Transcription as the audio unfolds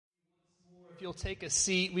if you'll take a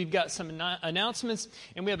seat, we've got some announcements,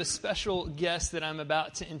 and we have a special guest that I'm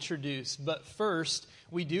about to introduce. But first,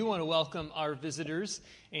 we do want to welcome our visitors.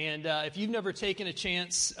 And if you've never taken a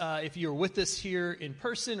chance, if you're with us here in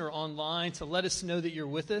person or online, to let us know that you're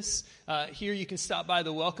with us, here you can stop by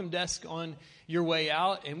the welcome desk on your way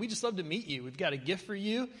out, and we just love to meet you. We've got a gift for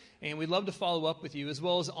you, and we'd love to follow up with you, as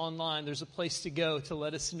well as online. There's a place to go to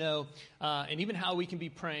let us know, and even how we can be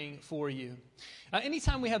praying for you.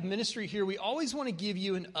 Anytime we have ministry here, we always want to give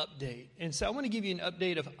you an update. And so I want to give you an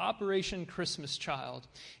update of Operation Christmas Child.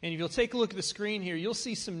 And if you'll take a look at the screen here, you'll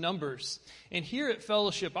see some numbers. And here at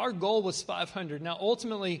Fellowship, our goal was 500. Now,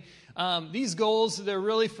 ultimately, these goals, they're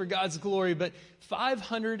really for God's glory, but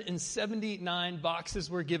 579 boxes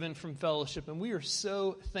were given from Fellowship, and we are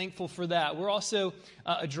so thankful for that. We're also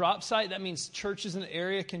a drop site. That means churches in the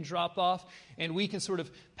area can drop off, and we can sort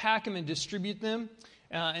of pack them and distribute them.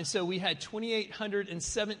 And so we had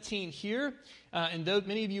 2,817 here, and though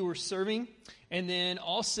many of you were serving, and then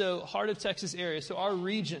also Heart of Texas area, so our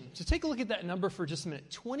region. So take a look at that number for just a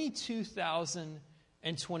minute,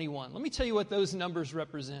 22,021. Let me tell you what those numbers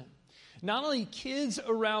represent. Not only kids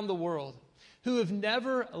around the world who have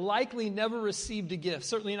likely never received a gift,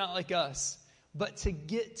 certainly not like us, but to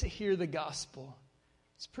get to hear the gospel.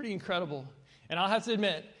 It's pretty incredible. And I'll have to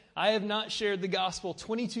admit, I have not shared the gospel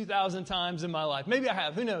 22,000 times in my life. Maybe I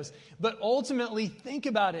have, who knows? But ultimately, think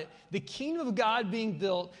about it. The kingdom of God being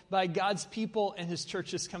built by God's people and His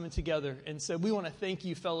churches coming together. And so we want to thank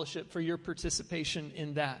you, Fellowship, for your participation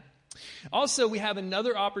in that. Also, we have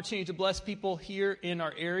another opportunity to bless people here in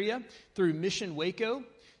our area through Mission Waco.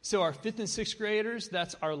 So our 5th and 6th graders,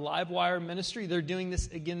 that's our Livewire ministry. They're doing this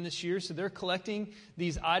again this year. So they're collecting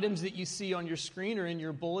these items that you see on your screen or in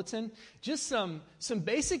your bulletin. Just some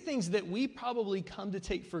basic things that we probably come to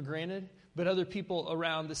take for granted, but other people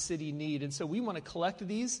around the city need. And so we want to collect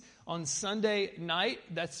these on Sunday night.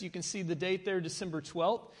 You can see the date there, December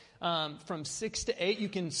 12th. From 6 to 8, you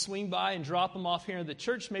can swing by and drop them off here in the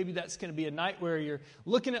church. Maybe that's going to be a night where you're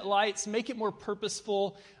looking at lights. Make it more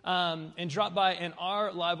purposeful, and drop by. And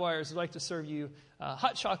our Livewires would like to serve you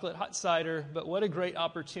hot chocolate, hot cider. But what a great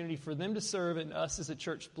opportunity for them to serve, and us as a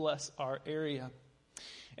church bless our area.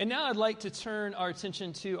 And now I'd like to turn our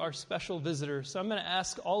attention to our special visitor. So I'm going to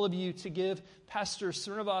ask all of you to give Pastor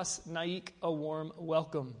Srinivas Naik a warm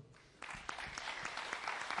welcome.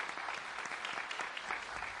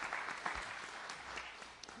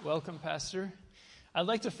 Welcome, Pastor. I'd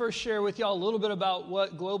like to first share with y'all a little bit about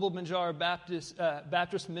what Global Banjara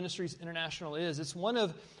Baptist Ministries International is. It's one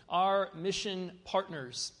of our mission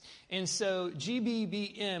partners. And so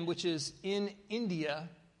GBBM, which is in India,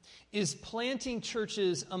 is planting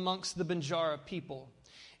churches amongst the Banjara people.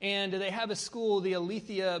 And they have a school, the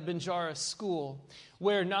Alethea Banjara School,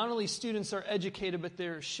 where not only students are educated, but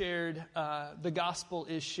they're shared, the gospel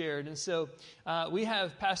is shared. And so we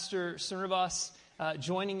have Pastor Srinivas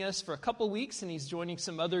joining us for a couple weeks, and he's joining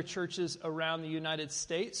some other churches around the United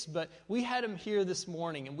States. But we had him here this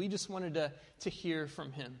morning, and we just wanted to hear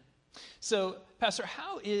from him. So, Pastor,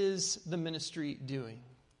 how is the ministry doing?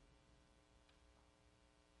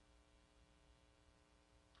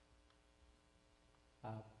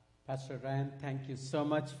 Pastor Ryan, thank you so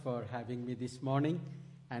much for having me this morning.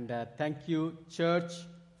 And thank you, church,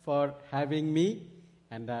 for having me.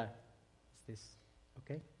 And is this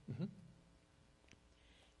okay? Mm-hmm.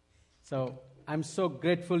 So I'm so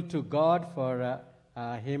grateful to God for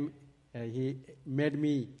Him. He made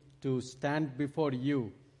me to stand before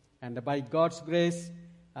you. And by God's grace,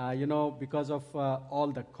 because of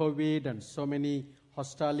all the COVID and so many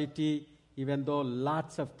hostility, even though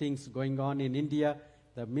lots of things going on in India,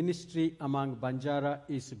 the ministry among Banjara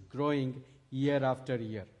is growing year after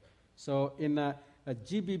year. So in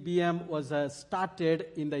GBBM was started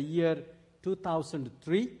in the year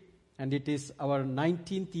 2003, and it is our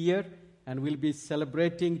 19th year, and we'll be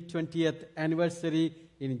celebrating 20th anniversary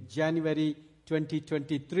in January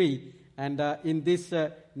 2023. And in this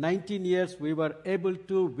 19 years, we were able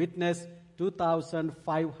to witness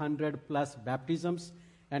 2,500 plus baptisms.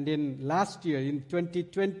 And in last year, in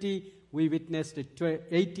 2020, we witnessed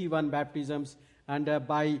 81 baptisms. And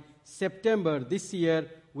by September this year,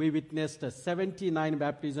 we witnessed 79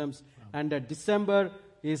 baptisms. Wow. And December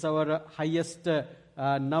is our highest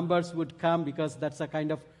numbers would come, because that's a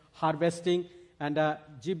kind of harvesting. And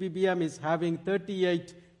GBBM is having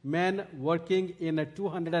 38 men working in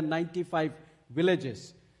 295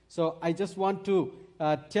 villages. So I just want to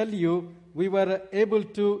tell you, we were able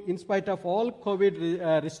to, in spite of all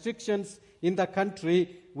COVID restrictions in the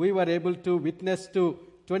country, we were able to witness to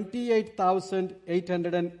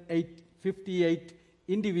 28,858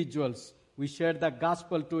 individuals we shared the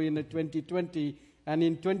gospel to in 2020. And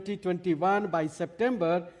in 2021, by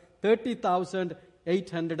September,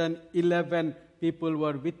 30,811 people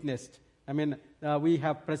were witnessed. I mean, we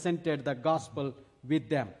have presented the gospel with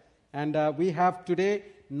them. And we have today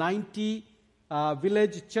 90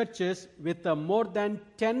 village churches with more than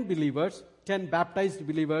 10 believers, 10 baptized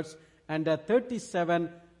believers, and 37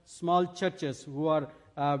 small churches who are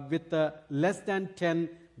with less than 10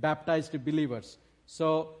 baptized believers.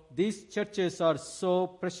 So these churches are so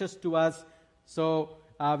precious to us. So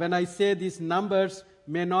when I say these numbers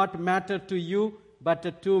may not matter to you,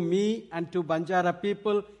 but to me and to Banjara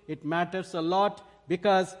people, it matters a lot,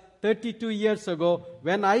 because 32 years ago,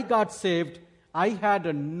 when I got saved, I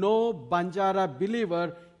had no Banjara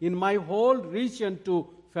believer in my whole region to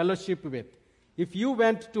fellowship with. If you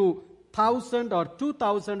went to 1,000 or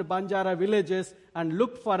 2,000 Banjara villages and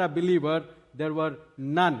looked for a believer, there were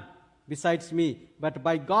none besides me. But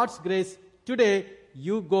by God's grace, today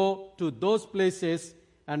you go to those places,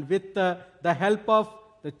 and with the help of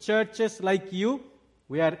the churches like you,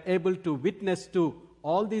 we are able to witness to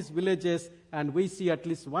all these villages, and we see at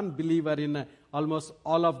least one believer in almost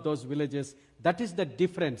all of those villages. That is the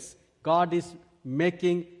difference God is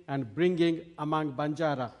making and bringing among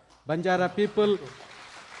Banjara. Banjara people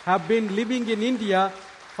have been living in India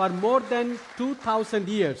for more than 2,000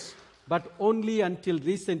 years, but only until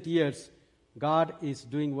recent years, God is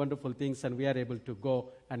doing wonderful things, and we are able to go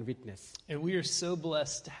and witness. And we are so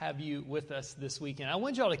blessed to have you with us this weekend. I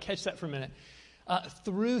want you all to catch that for a minute.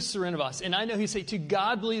 Through Serenivas, and I know he say, to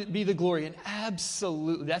God be the glory, and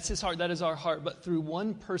absolutely, that's his heart, that is our heart, but through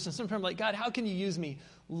one person, sometimes I'm like, God, how can you use me?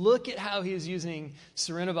 Look at how he is using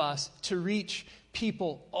Serenivas to reach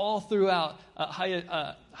people all throughout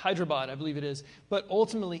Hyderabad, I believe it is, but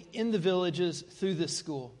ultimately in the villages through this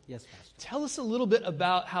school. Yes, Pastor. Tell us a little bit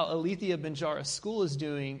about how Alethea Banjara School is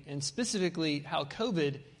doing, and specifically how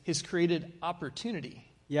COVID has created opportunity.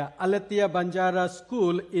 Yeah, Alethea Banjara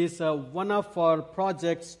School is one of our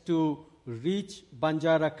projects to reach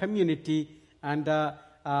Banjara community. And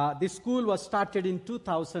this school was started in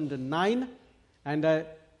 2009. And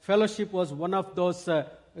Fellowship was one of those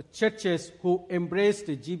churches who embraced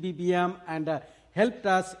GBBM and helped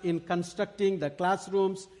us in constructing the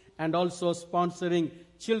classrooms and also sponsoring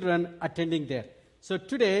children attending there. So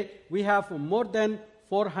today, we have more than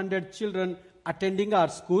 400 children attending our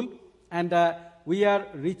school. And we are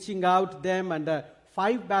reaching out them, and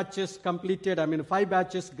 5 batches completed, 5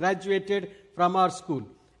 batches graduated from our school.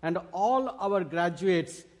 And all our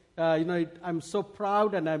graduates, I'm so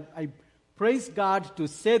proud, and I praise God to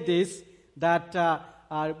say this, that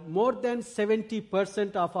more than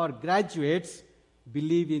 70% of our graduates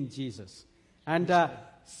believe in Jesus. And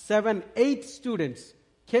 7-8 students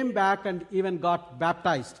came back and even got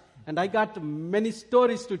baptized. And I got many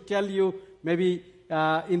stories to tell you. Maybe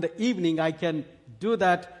in the evening I can do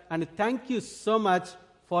that. And thank you so much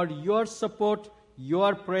for your support,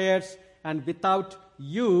 your prayers, and without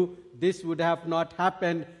you, this would have not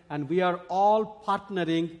happened. And we are all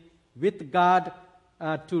partnering with God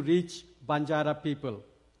to reach Banjara people.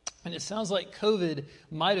 And it sounds like COVID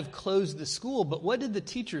might have closed the school, but what did the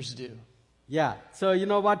teachers do? Yeah, so you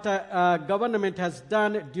know what government has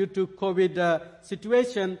done due to COVID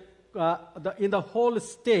situation, in the whole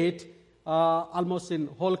state, almost in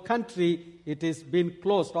whole country, it has been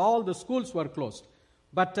closed. All the schools were closed.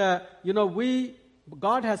 But,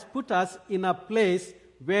 God has put us in a place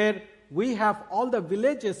where we have all the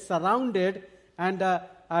villages surrounded, and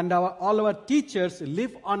all our teachers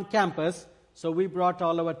live on campus. So we brought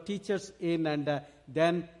all our teachers in, and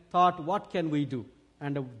then thought, what can we do?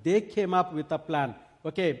 And they came up with a plan.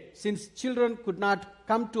 Okay, since children could not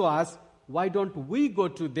come to us, why don't we go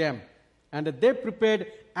to them? And they prepared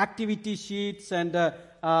activity sheets and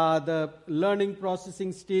the learning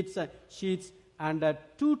processing sheets, and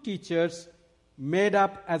 2 teachers made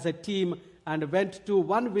up as a team and went to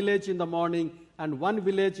one village in the morning and one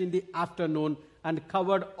village in the afternoon and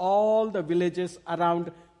covered all the villages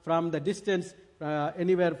around from the distance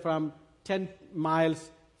anywhere from 10 miles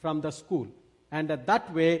from the school. And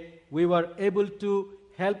that way, we were able to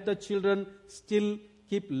help the children still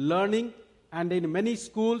keep learning. And in many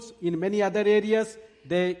schools, in many other areas,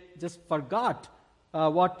 they just forgot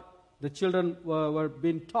what the children were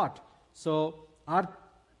being taught. So our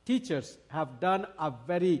teachers have done a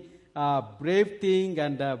very brave thing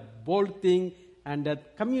and a bold thing, and the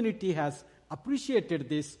community has appreciated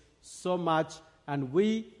this so much, and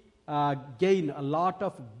we gain a lot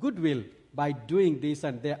of goodwill by doing this,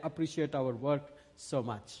 and they appreciate our work so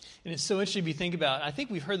much. And it's so interesting if you think about it. I think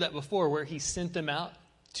we've heard that before, where he sent them out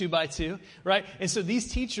 2 by 2, right? And so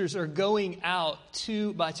these teachers are going out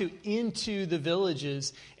 2 by 2 into the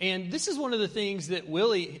villages. And this is one of the things that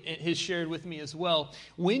Willie has shared with me as well.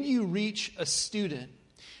 When you reach a student,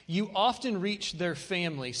 you often reach their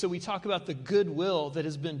family. So we talk about the goodwill that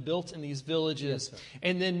has been built in these villages. Yes, sir.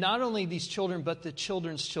 And then not only these children, but the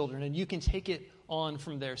children's children. And you can take it on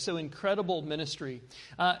from there. So incredible ministry.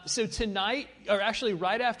 So tonight, or actually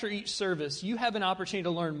right after each service, you have an opportunity to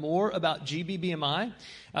learn more about GBBMI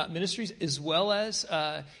ministries, as well as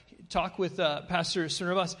talk with Pastor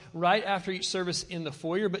Srinivas right after each service in the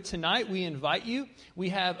foyer. But tonight we invite you. We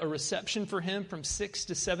have a reception for him from 6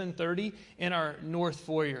 to 7:30 in our north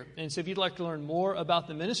foyer. And so if you'd like to learn more about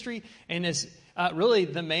the ministry, and as really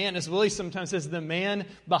the man, as Willie sometimes says, the man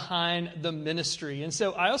behind the ministry. And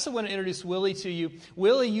so I also want to introduce Willie to you.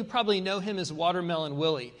 Willie, you probably know him as Watermelon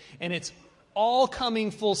Willie. And it's all coming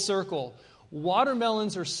full circle.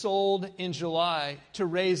 Watermelons are sold in July to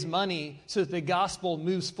raise money so that the gospel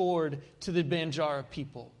moves forward to the Banjara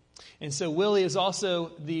people. And so Willie is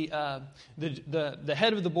also the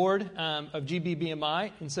head of the board of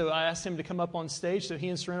GBBMI. And so I asked him to come up on stage so he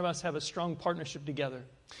and Srinivas have a strong partnership together.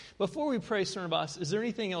 Before we pray, Srinivas, is there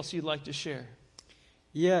anything else you'd like to share?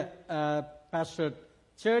 Yeah, Pastor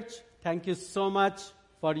Church, thank you so much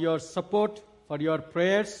for your support, for your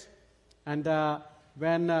prayers. And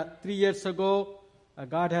when 3 years ago,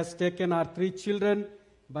 God has taken our 3 children,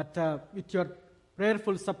 but with your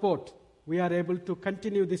prayerful support, we are able to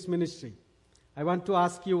continue this ministry. I want to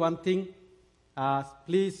ask you one thing.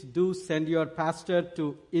 Please do send your pastor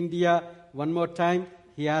to India one more time.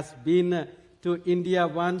 He has been to India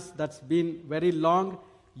once. That's been very long.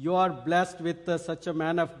 You are blessed with such a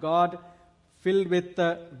man of God, filled with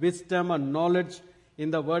wisdom and knowledge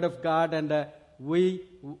in the Word of God, and we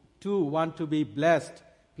too want to be blessed.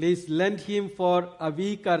 Please lend him for a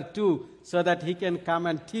week or 2 so that he can come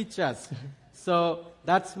and teach us. So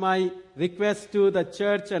that's my request to the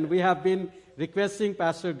church, and we have been requesting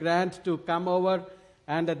Pastor Grant to come over.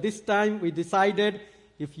 And at this time we decided,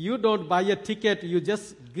 if you don't buy a ticket, you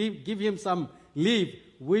just give him some leave.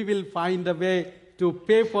 We will find a way to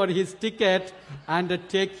pay for his ticket and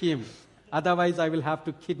take him. Otherwise, I will have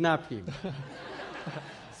to kidnap him.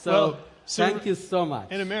 So thank you so much.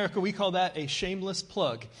 In America, we call that a shameless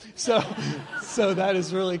plug. So that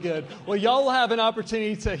is really good. Well, y'all will have an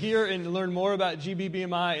opportunity to hear and learn more about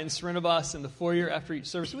GBBMI and Srinivas in the foyer after each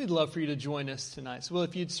service. We'd love for you to join us tonight. So,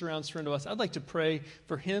 if you'd surround Srinivas, I'd like to pray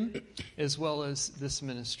for him as well as this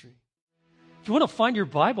ministry. If you want to find your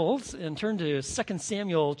Bibles and turn to 2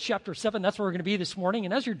 Samuel chapter 7, that's where we're going to be this morning.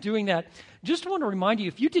 And as you're doing that, just want to remind you,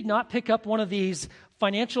 if you did not pick up one of these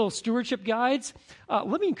financial stewardship guides,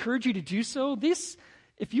 let me encourage you to do so.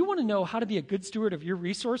 If you want to know how to be a good steward of your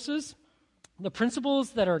resources, the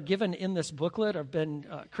principles that are given in this booklet have been,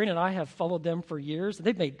 Karina and I have followed them for years.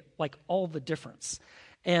 They've made all the difference.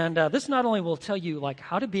 And this not only will tell you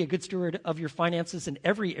how to be a good steward of your finances in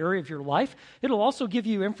every area of your life, it'll also give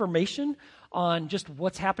you information on just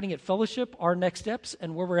what's happening at Fellowship, our next steps,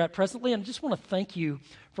 and where we're at presently. And I just want to thank you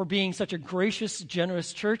for being such a gracious,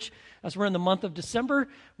 generous church. As we're in the month of December,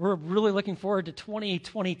 we're really looking forward to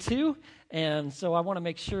 2022. And so I want to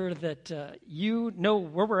make sure that you know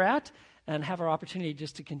where we're at and have our opportunity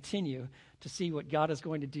just to continue to see what God is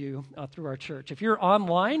going to do through our church. If you're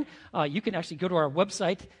online, you can actually go to our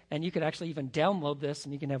website, and you can actually even download this,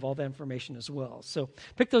 and you can have all that information as well. So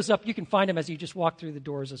pick those up. You can find them as you just walk through the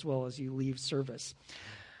doors as well as you leave service.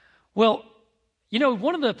 Well,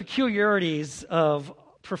 one of the peculiarities of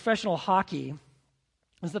professional hockey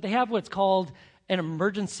is that they have what's called an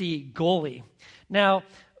emergency goalie. Now,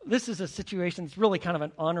 this is a situation that's really kind of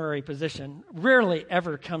an honorary position. Rarely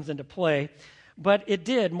ever comes into play. But it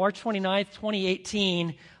did. March 29th,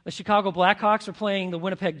 2018, the Chicago Blackhawks were playing the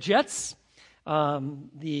Winnipeg Jets.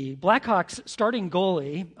 The Blackhawks starting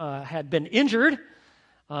goalie had been injured,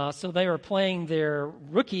 so they were playing their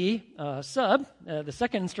rookie sub, the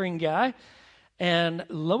second string guy. And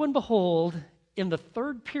lo and behold, in the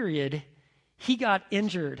third period, he got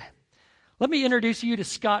injured. Let me introduce you to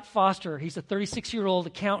Scott Foster. He's a 36-year-old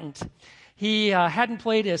accountant. He hadn't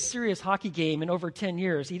played a serious hockey game in over 10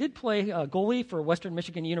 years. He did play goalie for Western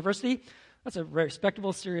Michigan University. That's a very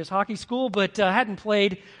respectable, serious hockey school, but hadn't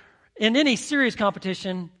played in any serious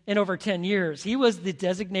competition in over 10 years. He was the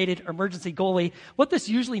designated emergency goalie. What this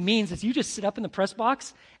usually means is you just sit up in the press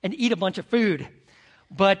box and eat a bunch of food.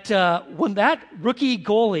 But when that rookie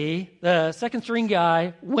goalie, the second string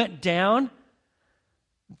guy, went down,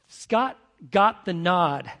 Scott got the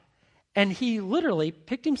nod. And he literally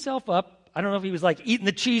picked himself up. I don't know if he was eating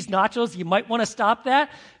the cheese nachos. You might want to stop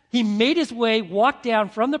that. He made his way, walked down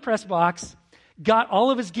from the press box, got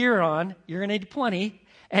all of his gear on. You're going to need plenty.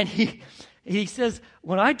 And he says,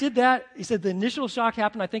 when I did that, he said, the initial shock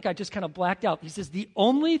happened. I think I just kind of blacked out. He says, the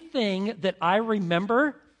only thing that I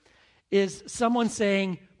remember is someone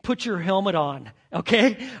saying, put your helmet on,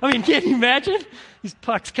 okay? I mean, can you imagine? These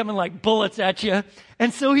pucks coming like bullets at you.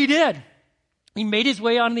 And so he did. He made his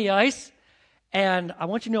way on the ice, and I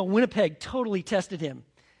want you to know, Winnipeg totally tested him.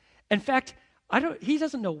 In fact, he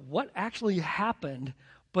doesn't know what actually happened,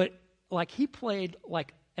 but like he played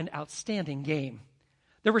like an outstanding game.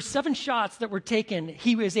 There were 7 shots that were taken.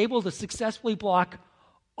 He was able to successfully block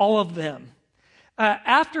all of them.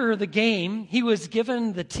 After the game, he was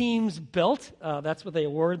given the team's belt. That's what they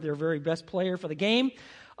award their very best player for the game.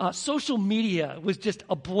 Social media was just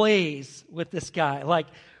ablaze with this guy. Like,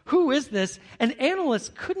 who is this? And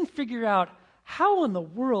analysts couldn't figure out how in the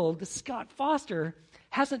world Scott Foster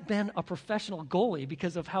hasn't been a professional goalie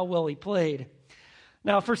because of how well he played.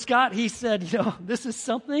 Now, for Scott, he said, this is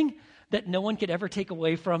something that no one could ever take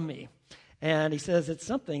away from me. And he says, it's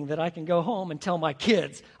something that I can go home and tell my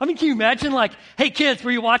kids. I mean, can you imagine, like, hey, kids, were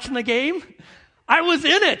you watching the game? I was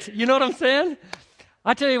in it. You know what I'm saying?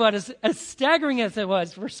 I tell you what, as staggering as it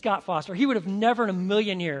was for Scott Foster, he would have never in a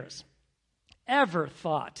million years ever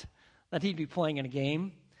thought that he'd be playing in a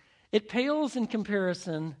game. It pales in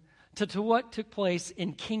comparison to what took place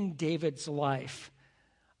in King David's life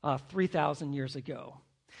 3,000 years ago.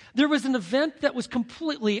 There was an event that was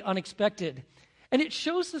completely unexpected. And it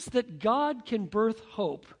shows us that God can birth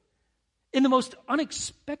hope in the most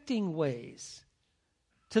unexpected ways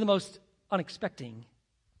to the most unexpected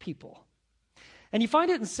people. And you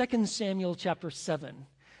find it in 2 Samuel chapter 7.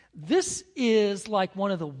 This is like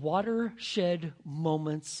one of the watershed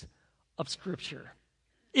moments of Scripture.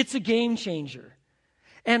 It's a game changer.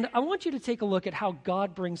 And I want you to take a look at how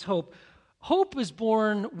God brings hope. Hope is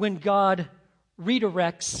born when God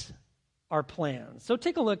redirects our plans. So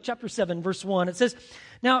take a look, chapter 7, verse 1. It says,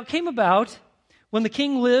 now it came about when the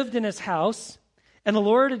king lived in his house, and the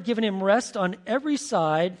Lord had given him rest on every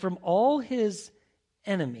side from all his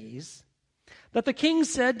enemies, that the king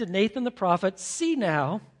said to Nathan the prophet, see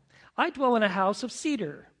now, I dwell in a house of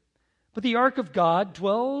cedar, but the ark of God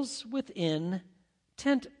dwells within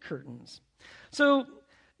tent curtains. So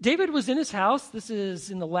David was in his house. This is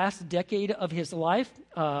in the last decade of his life.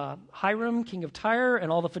 Hiram, king of Tyre,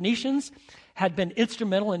 and all the Phoenicians had been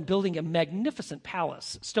instrumental in building a magnificent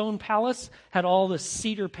palace. Stone palace, had all the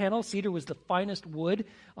cedar panels. Cedar was the finest wood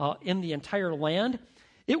in the entire land.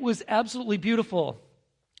 It was absolutely beautiful.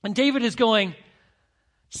 And David is going,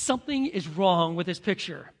 something is wrong with this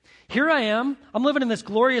picture. Here I am. I'm living in this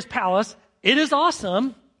glorious palace. It is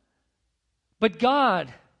awesome. But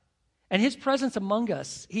God and his presence among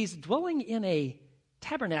us, he's dwelling in a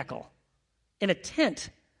tabernacle, in a tent,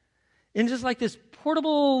 in just like this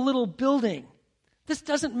portable little building. This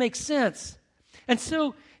doesn't make sense. And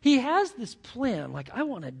so he has this plan, like, I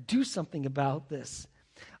want to do something about this.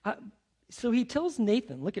 So he tells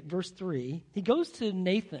Nathan, look at verse 3. He goes to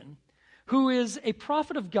Nathan, who is a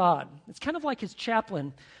prophet of God. It's kind of like his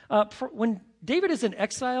chaplain. When David is in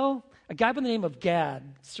exile, a guy by the name of Gad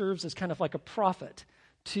serves as kind of like a prophet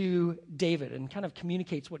to David and kind of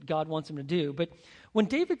communicates what God wants him to do. But when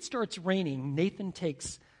David starts reigning, Nathan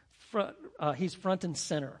takes he's front and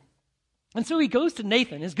center. And so he goes to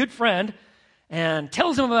Nathan, his good friend, and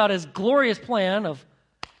tells him about his glorious plan of,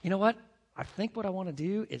 you know what? I think what I want to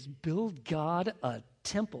do is build God a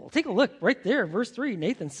temple. Take a look right there, verse 3.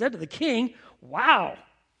 Nathan said to the king, wow,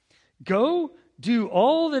 go do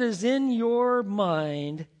all that is in your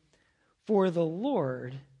mind, for the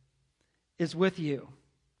Lord is with you.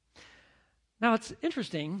 Now, it's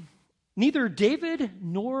interesting. Neither David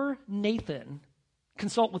nor Nathan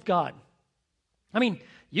consult with God. I mean,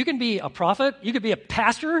 you can be a prophet, you could be a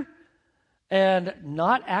pastor, and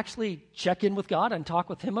not actually check in with God and talk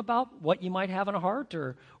with him about what you might have in a heart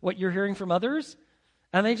or what you're hearing from others.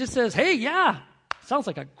 And he just says, hey, yeah, sounds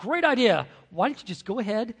like a great idea. Why don't you just go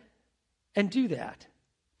ahead and do that?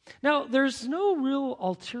 Now, there's no real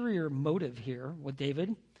ulterior motive here with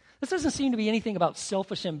David. This doesn't seem to be anything about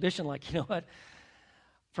selfish ambition, like, you know what,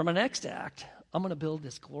 for my next act, I'm going to build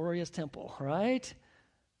this glorious temple, right?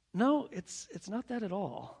 No, it's not that at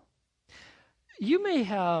all. You may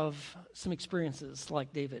have some experiences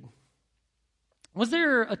like David. Was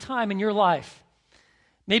there a time in your life,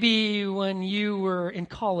 maybe when you were in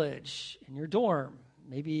college, in your dorm,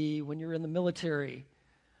 maybe when you were in the military,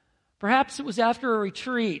 perhaps it was after a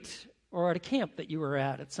retreat or at a camp that you were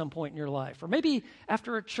at some point in your life, or maybe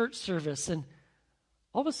after a church service, and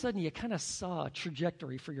all of a sudden you kind of saw a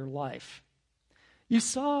trajectory for your life. You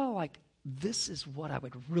saw, like, this is what I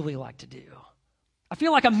would really like to do. I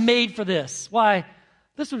feel like I'm made for this. Why?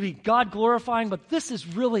 This would be God glorifying, but this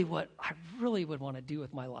is really what I really would want to do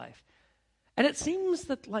with my life. And it seems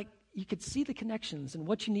that like you could see the connections and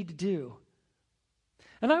what you need to do.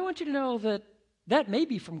 And I want you to know that that may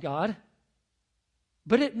be from God,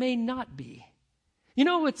 but it may not be. You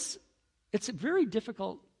know, it's very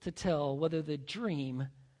difficult to tell whether the dream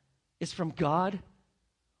is from God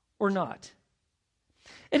or not.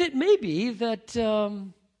 And it may be that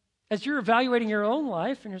as you're evaluating your own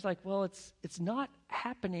life, and you're like, well, it's not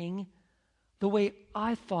happening the way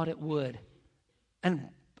I thought it would. And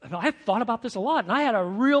I've thought about this a lot, and I had a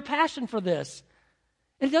real passion for this.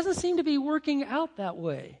 And it doesn't seem to be working out that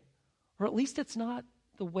way. Or at least it's not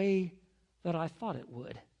the way that I thought it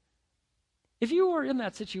would. If you are in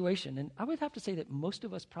that situation, and I would have to say that most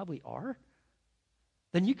of us probably are,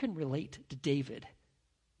 then you can relate to David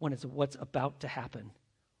when it's what's about to happen.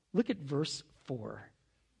 Look at verse 4.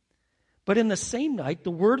 But in the same night,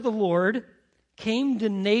 the word of the Lord came to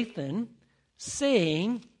Nathan,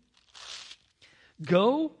 saying,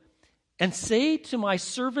 Go and say to my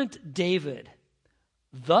servant David,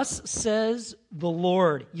 Thus says the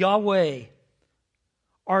Lord, Yahweh,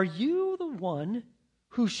 are you the one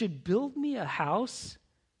who should build me a house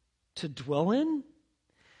to dwell in?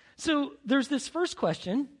 So there's this first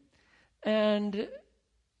question, and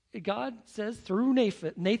God says through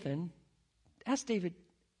Nathan, ask David,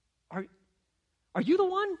 are you the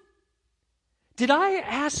one? Did I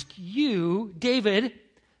ask you, David,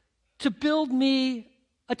 to build me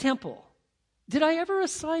a temple? Did I ever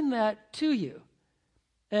assign that to you?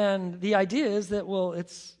 And the idea is that, well,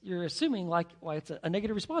 you're assuming why it's a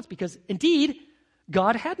negative response, because indeed,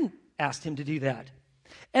 God hadn't asked him to do that.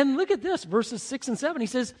 And look at this, verses 6 and 7. He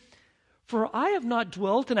says, For I have not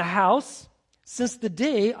dwelt in a house since the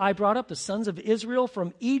day I brought up the sons of Israel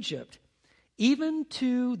from Egypt, even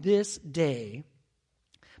to this day.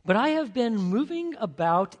 But I have been moving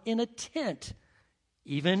about in a tent,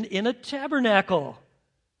 even in a tabernacle.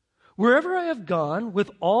 Wherever I have gone with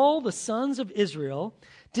all the sons of Israel,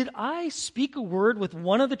 did I speak a word with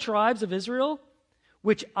one of the tribes of Israel,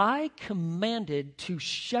 which I commanded to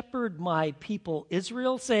shepherd my people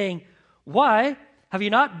Israel, saying, Why have you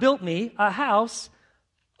not built me a house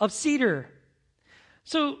of cedar?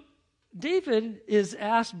 So David is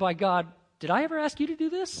asked by God, did I ever ask you to do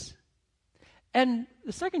this? And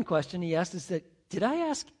the second question he asked is that, did I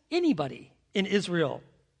ask anybody in Israel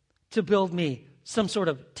to build me some sort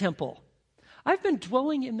of temple? I've been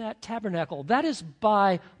dwelling in that tabernacle. That is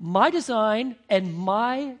by my design and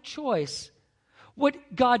my choice.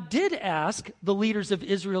 What God did ask the leaders of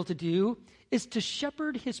Israel to do is to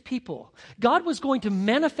shepherd his people. God was going to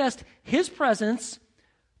manifest his presence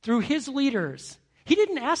through his leaders. He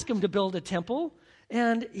didn't ask him to build a temple,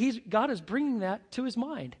 and God is bringing that to his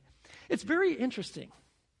mind. It's very interesting.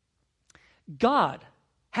 God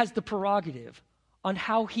has the prerogative on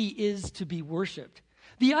how he is to be worshiped.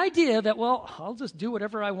 The idea that, well, I'll just do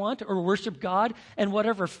whatever I want or worship God in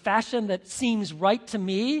whatever fashion that seems right to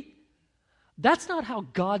me, that's not how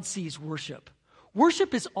God sees worship.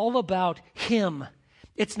 Worship is all about him.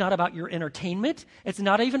 It's not about your entertainment. It's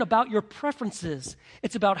not even about your preferences.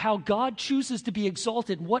 It's about how God chooses to be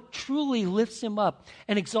exalted, what truly lifts him up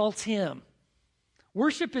and exalts him.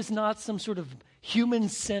 Worship is not some sort of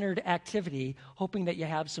human-centered activity hoping that you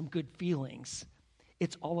have some good feelings.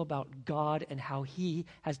 It's all about God and how he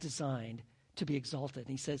has designed to be exalted. And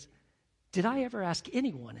he says, did I ever ask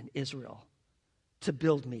anyone in Israel to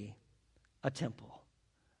build me a temple?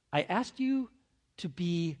 I asked you to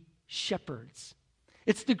be shepherds.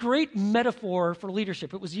 It's the great metaphor for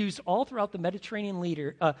leadership. It was used all throughout the Mediterranean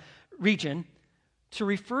region. To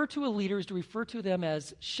refer to a leader is to refer to them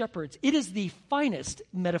as shepherds. It is the finest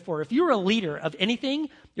metaphor. If you're a leader of anything,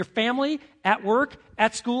 your family, at work,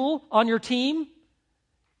 at school, on your team,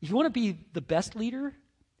 if you want to be the best leader,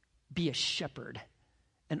 be a shepherd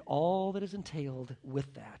and all that is entailed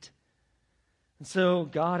with that. And so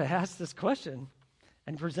God asks this question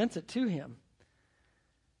and presents it to him.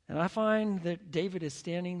 And I find that David is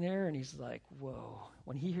standing there and he's like, whoa.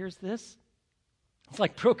 When he hears this, it's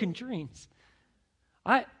like broken dreams.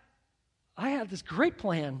 I had this great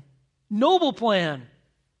plan, noble plan.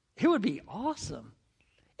 It would be awesome.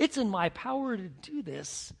 It's in my power to do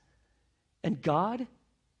this. And God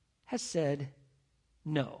has said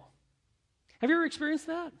no. Have you ever experienced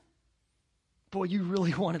that? Boy, you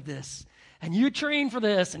really wanted this. And you trained for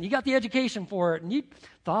this, and you got the education for it, and you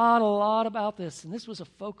thought a lot about this, and this was a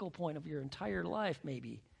focal point of your entire life,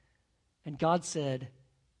 maybe. And God said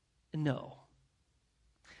no.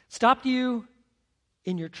 Stopped you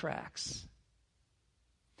in your tracks.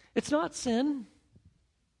 It's not sin.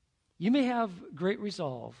 You may have great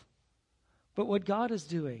resolve, but what God is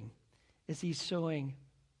doing is he's showing,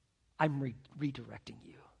 I'm redirecting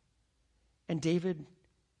you. And David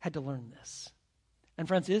had to learn this. And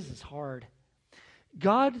friends, this is hard.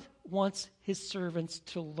 God wants his servants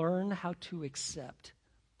to learn how to accept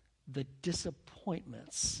the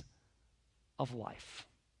disappointments of life.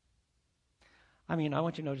 I mean, I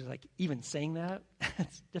want you to notice, like, even saying that,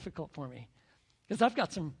 it's difficult for me. Because I've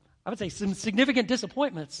got some, I would say, some significant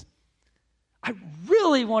disappointments. I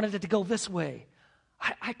really wanted it to go this way.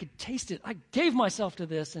 I could taste it. I gave myself to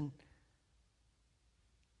this, and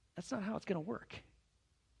that's not how it's going to work.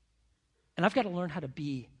 And I've got to learn how to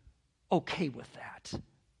be okay with that.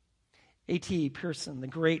 A.T. Pierson, the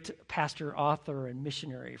great pastor, author, and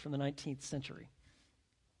missionary from the 19th century,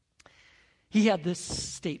 he had this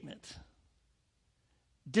statement: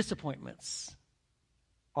 disappointments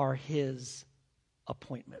are his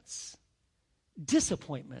appointments.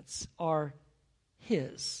 Disappointments are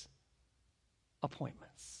his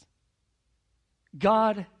appointments.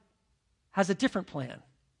 God has a different plan,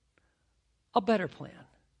 a better plan.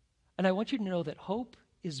 And I want you to know that hope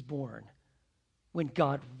is born when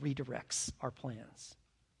God redirects our plans.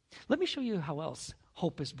 Let me show you how else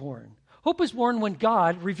hope is born. Hope is born when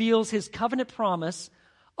God reveals his covenant promise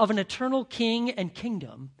of an eternal king and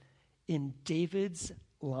kingdom in David's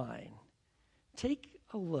line. Take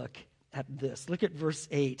a look at this. Look at verse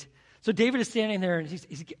 8. So David is standing there, and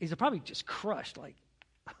he's probably just crushed, like,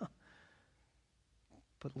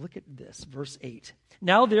 but look at this, verse 8.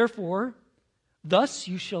 Now, therefore, thus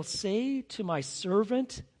you shall say to my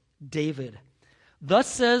servant David, thus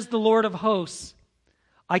says the Lord of hosts,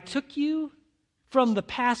 I took you from the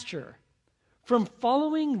pasture, from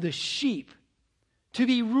following the sheep, to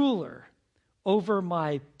be ruler over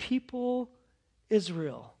my people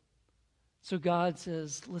Israel. So God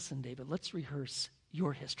says, listen, David, let's rehearse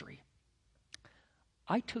your history.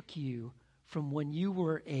 I took you from when you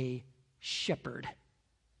were a shepherd,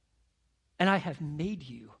 and I have made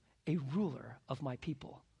you a ruler of my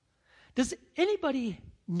people. Does anybody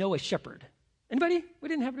know a shepherd? Anybody? We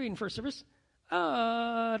didn't have it in first service.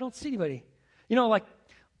 I don't see anybody. You know, like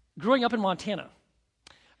growing up in Montana,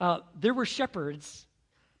 there were shepherds,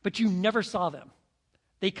 but you never saw them.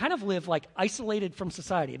 They kind of live like isolated from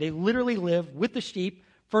society. They literally live with the sheep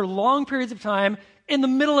for long periods of time in the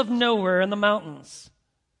middle of nowhere in the mountains.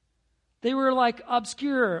 They were like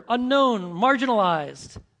obscure, unknown,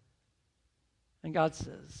 marginalized. And God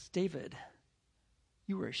says, David,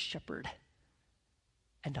 you were a shepherd,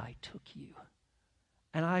 and I took you.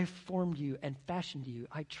 And I formed you and fashioned you.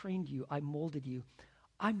 I trained you. I molded you.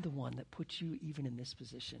 I'm the one that put you even in this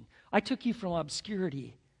position. I took you from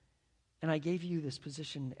obscurity, and I gave you this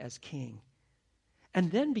position as king.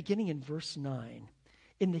 And then beginning in verse 9,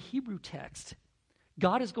 in the Hebrew text,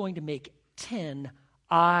 God is going to make 10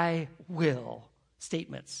 I will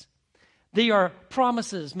statements. They are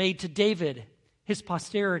promises made to David, his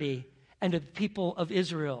posterity, and to the people of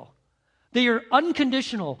Israel. They are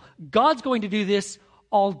unconditional. God's going to do this.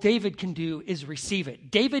 All David can do is receive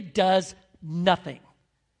it. David does nothing.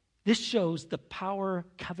 This shows the power,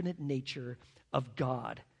 covenant nature of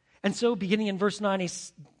God. And so beginning in verse 9,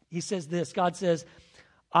 he says this. God says,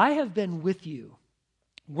 I have been with you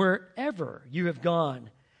wherever you have gone,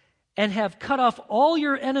 and have cut off all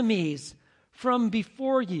your enemies from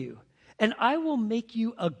before you. And I will make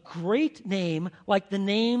you a great name, like the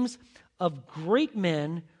names of great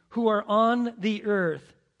men who are on the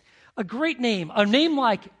earth. A great name, a name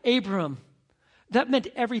like Abram, that meant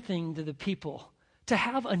everything to the people. To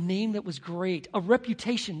have a name that was great, a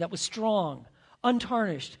reputation that was strong,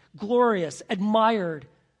 untarnished, glorious, admired.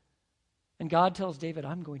 And God tells David,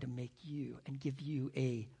 I'm going to make you and give you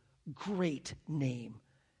a great name,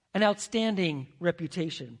 an outstanding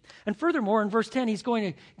reputation. And furthermore, in verse 10, he's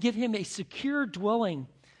going to give him a secure dwelling.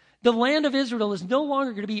 The land of Israel is no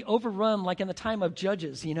longer going to be overrun like in the time of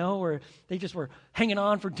Judges, where they just were hanging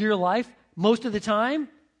on for dear life most of the time.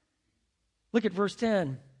 Look at verse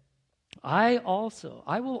 10. I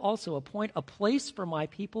will also appoint a place for my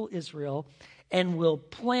people Israel and will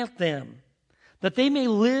plant them, that they may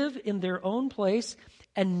live in their own place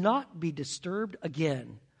and not be disturbed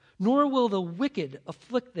again, nor will the wicked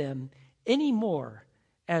afflict them any more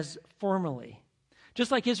as formerly.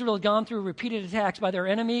 Just like Israel had gone through repeated attacks by their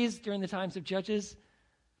enemies during the times of Judges,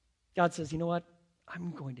 God says, you know what?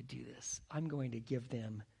 I'm going to do this. I'm going to give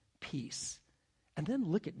them peace. And then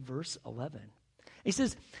look at verse 11. He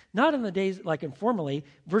says, not in the days like informally,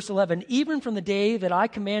 verse 11, even from the day that I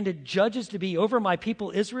commanded judges to be over my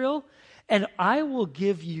people Israel, and I will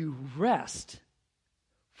give you rest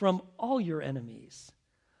from all your enemies.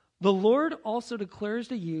 The Lord also declares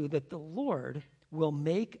to you that the Lord will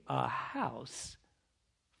make a house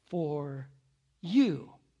for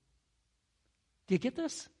you. Do you get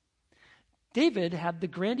this? David had the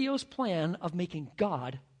grandiose plan of making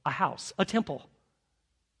God a house, a temple.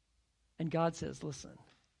 And God says, listen,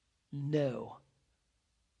 no,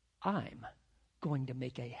 I'm going to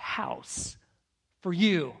make a house for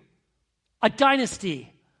you. A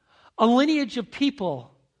dynasty, a lineage of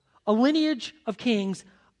people, a lineage of kings.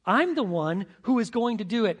 I'm the one who is going to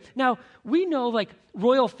do it. Now, we know like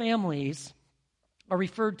royal families are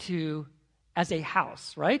referred to as a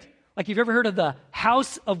house, right? Like you've ever heard of the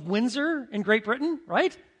House of Windsor in Great Britain,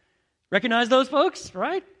 right? Recognize those folks,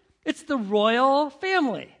 right? It's the royal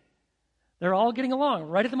family. They're all getting along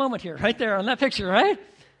right at the moment here, right there on that picture, right?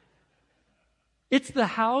 It's the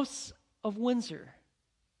House of Windsor.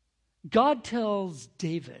 God tells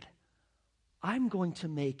David, I'm going to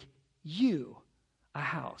make you a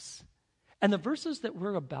house. And the verses that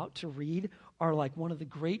we're about to read are like one of the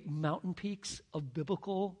great mountain peaks of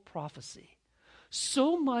biblical prophecy.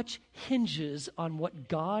 So much hinges on what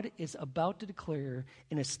God is about to declare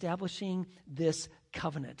in establishing this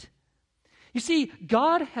covenant. You see,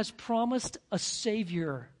 God has promised a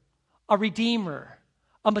Savior, a Redeemer,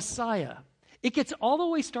 a Messiah. It gets all the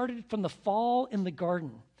way started from the fall in the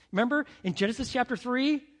garden. Remember in Genesis chapter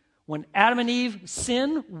 3, when Adam and Eve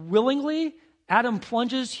sin willingly, Adam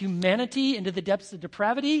plunges humanity into the depths of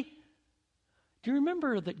depravity. Do you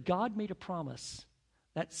remember that God made a promise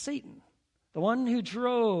that Satan, the one who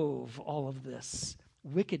drove all of this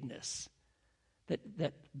wickedness,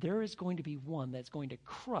 that there is going to be one that's going to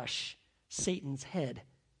crush Satan's head.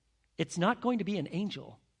 It's not going to be an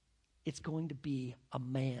angel. It's going to be a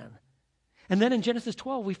man. And then in Genesis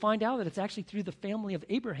 12, we find out that it's actually through the family of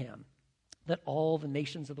Abraham that all the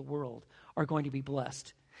nations of the world are going to be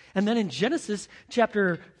blessed. And then in Genesis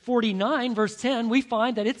chapter 49, verse 10, we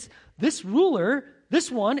find that it's this ruler, this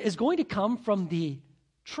one is going to come from the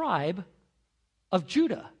tribe of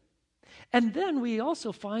Judah. And then we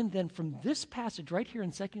also find then from this passage right here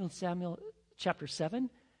in 2 Samuel chapter 7,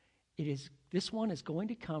 this one is going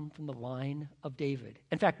to come from the line of David.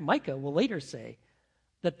 In fact, Micah will later say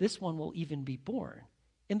that this one will even be born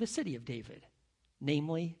in the city of David,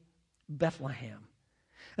 namely Bethlehem.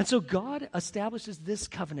 And so God establishes this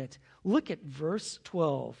covenant. Look at verse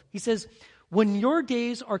 12. He says, when your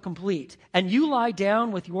days are complete and you lie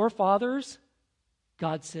down with your fathers,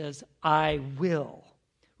 God says, I will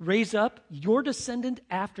raise up your descendant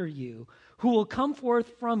after you, who will come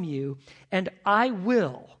forth from you, and I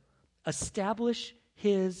will establish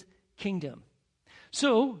his kingdom.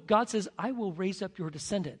 So God says, I will raise up your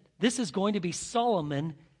descendant. This is going to be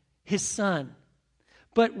Solomon, his son.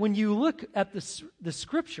 But when you look at the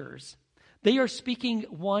scriptures, they are speaking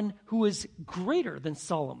one who is greater than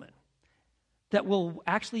Solomon, that will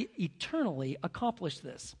actually eternally accomplish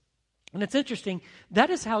this. And it's interesting, that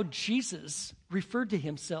is how Jesus referred to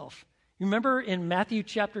himself. You remember in Matthew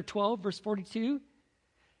chapter 12, verse 42?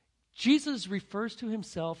 Jesus refers to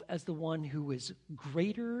himself as the one who is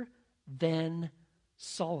greater than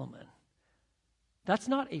Solomon. That's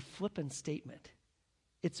not a flippant statement.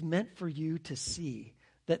 It's meant for you to see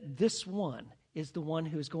that this one is the one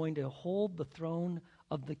who is going to hold the throne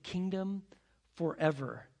of the kingdom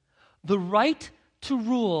forever. The right to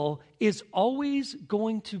rule is always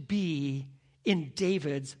going to be in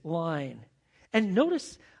David's line. And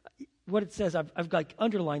notice what it says. I've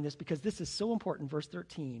underlined this because this is so important. Verse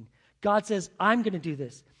 13. God says, I'm going to do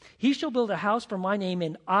this. He shall build a house for my name,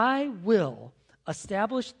 and I will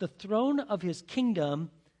establish the throne of his kingdom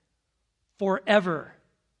forever.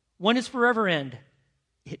 When does forever end?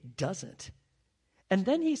 It doesn't. And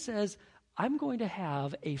then he says, I'm going to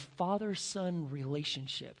have a father-son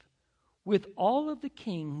relationship with all of the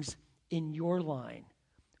kings in your line,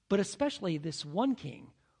 but especially this one king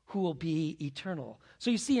who will be eternal. So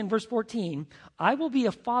you see in verse 14, I will be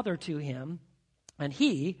a father to him, and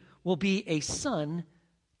he will be a son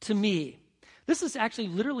to me. This is actually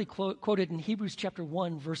literally quoted in Hebrews chapter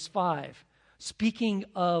 1, verse 5, speaking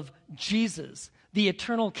of Jesus, the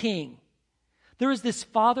eternal king. There is this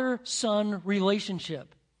father-son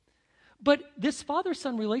relationship. But this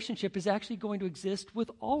father-son relationship is actually going to exist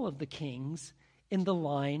with all of the kings in the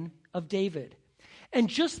line of David. And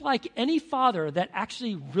just like any father that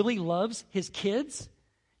actually really loves his kids,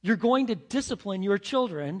 you're going to discipline your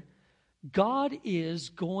children. God is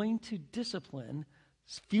going to discipline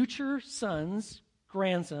future sons,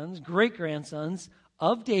 grandsons, great-grandsons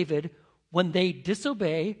of David when they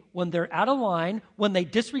disobey, when they're out of line, when they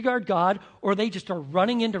disregard God, or they just are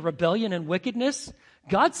running into rebellion and wickedness.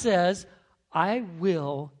 God says, I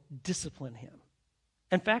will discipline him.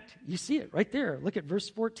 In fact, you see it right there. Look at verse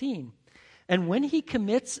 14. And when he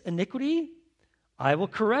commits iniquity, I will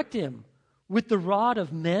correct him with the rod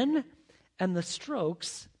of men and the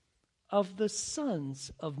strokes of the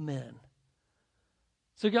sons of men.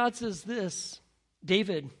 So God says this,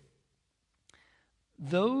 David,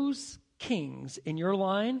 those kings in your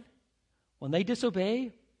line, when they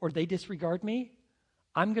disobey or they disregard me,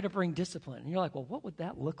 I'm going to bring discipline. And you're like, well, what would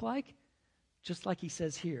that look like? Just like he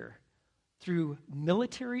says here, through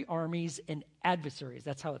military armies and adversaries.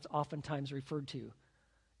 That's how it's oftentimes referred to.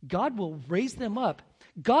 God will raise them up.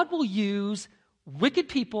 God will use wicked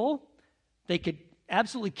people. They could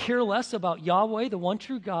absolutely care less about Yahweh, the one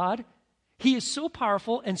true God. He is so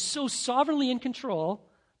powerful and so sovereignly in control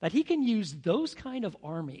that he can use those kind of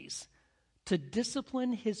armies to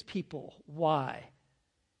discipline his people. Why?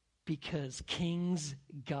 Because kings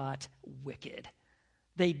got wicked.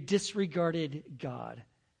 They disregarded God.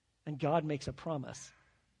 And God makes a promise.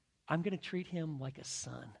 I'm going to treat him like a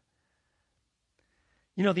son.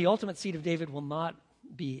 You know, the ultimate seed of David will not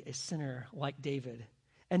be a sinner like David.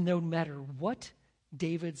 And no matter what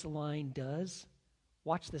David's line does,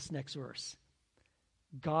 watch this next verse.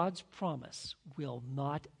 God's promise will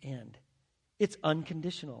not end. It's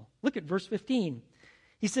unconditional. Look at verse 15.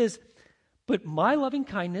 He says, but my loving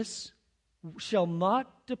kindness shall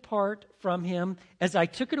not depart from him as I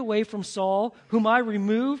took it away from Saul, whom I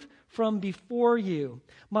removed from before you.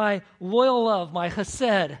 My loyal love, my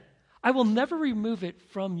chesed, I will never remove it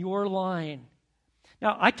from your line.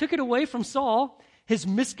 Now, I took it away from Saul, his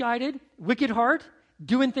misguided, wicked heart,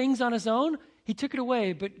 doing things on his own. He took it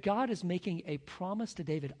away, but God is making a promise to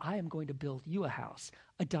David. I am going to build you a house,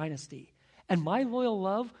 a dynasty, and my loyal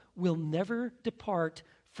love will never depart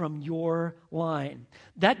from your line.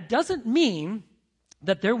 That doesn't mean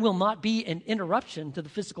that there will not be an interruption to the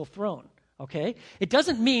physical throne, okay? It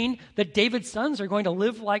doesn't mean that David's sons are going to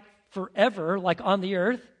live like forever, like on the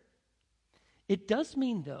earth. It does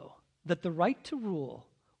mean, though, that the right to rule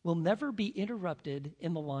will never be interrupted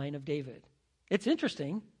in the line of David. It's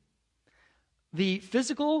interesting. The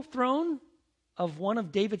physical throne of one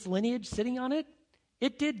of David's lineage sitting on it,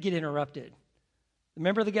 it did get interrupted.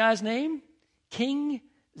 Remember the guy's name? King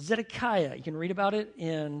Zedekiah. You can read about it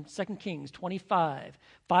in 2 Kings 25.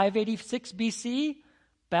 586 BC,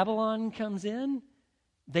 Babylon comes in.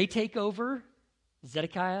 They take over.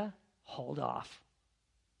 Zedekiah hauled off.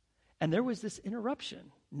 And there was this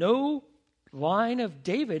interruption. No line of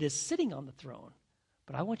David is sitting on the throne.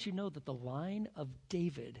 But I want you to know that the line of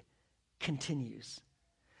David continues.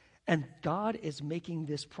 And God is making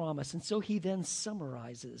this promise. And so he then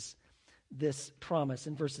summarizes this promise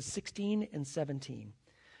in verses 16 and 17.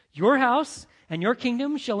 Your house and your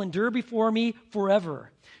kingdom shall endure before me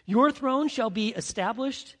forever. Your throne shall be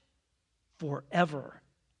established forever.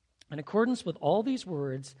 In accordance with all these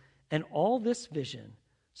words and all this vision,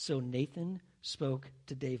 so Nathan spoke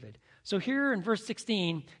to David. So here in verse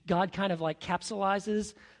 16, God kind of like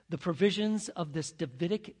capsulizes the provisions of this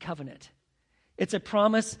Davidic covenant. It's a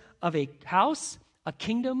promise of a house, a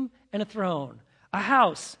kingdom, and a throne. A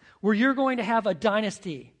house where you're going to have a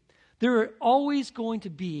dynasty. There are always going to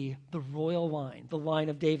be the royal line, the line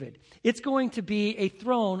of David. It's going to be a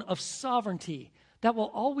throne of sovereignty that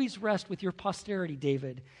will always rest with your posterity,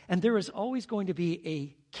 David. And there is always going to be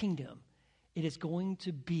a kingdom. It is going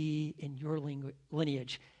to be in your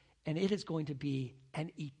lineage, and it is going to be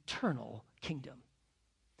an eternal kingdom.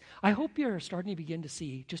 I hope you're starting to begin to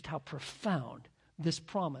see just how profound this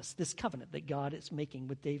promise, this covenant that God is making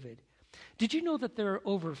with David. Did you know that there are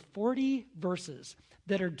over 40 verses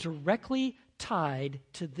that are directly tied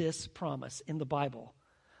to this promise in the Bible?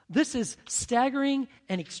 This is staggering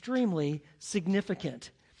and extremely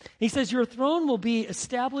significant. He says, your throne will be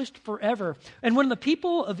established forever. And when the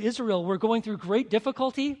people of Israel were going through great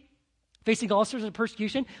difficulty, facing all sorts of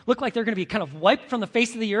persecution, looked like they're going to be kind of wiped from the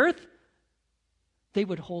face of the earth, they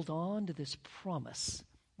would hold on to this promise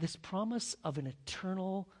of an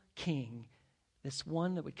eternal king, this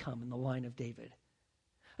one that would come in the line of David.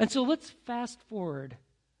 And so let's fast forward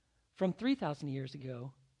from 3,000 years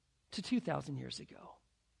ago to 2,000 years ago.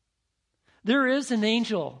 There is an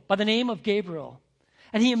angel by the name of Gabriel,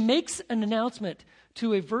 and he makes an announcement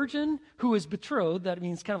to a virgin who is betrothed, that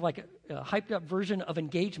means kind of like a hyped up version of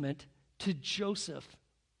engagement, to Joseph.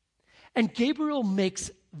 And Gabriel makes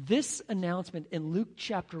this announcement in Luke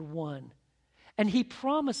chapter 1, and he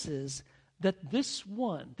promises that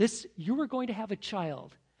you are going to have a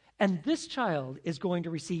child, and this child is going to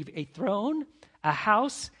receive a throne, a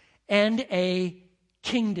house, and a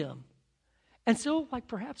kingdom. And so,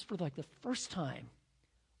 perhaps for the first time,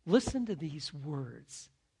 listen to these words.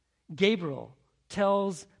 Gabriel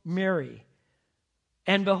tells Mary,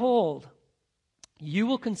 And behold, you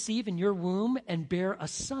will conceive in your womb and bear a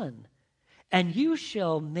son, and you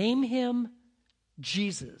shall name him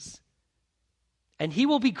Jesus. And he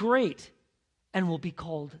will be great and will be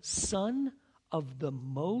called Son of the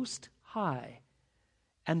Most High.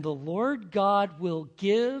 And the Lord God will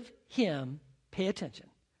give him, pay attention,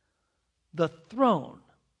 the throne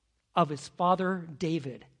of his father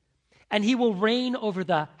David. And he will reign over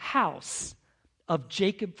the house of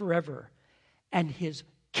Jacob forever, and his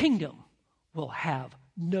kingdom will have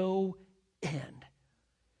no end.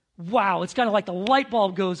 Wow, it's kind of like the light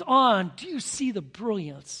bulb goes on. Do you see the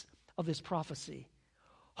brilliance of this prophecy?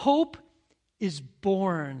 Hope is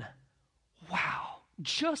born. Wow,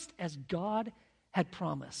 just as God had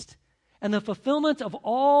promised. And the fulfillment of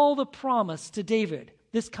all the promise to David,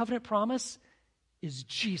 this covenant promise, is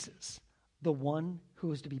Jesus, the one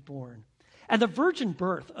who is to be born. And the virgin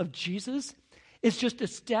birth of Jesus is just a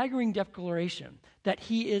staggering declaration that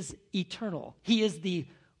he is eternal. He is the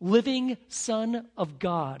living Son of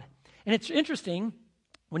God. And it's interesting,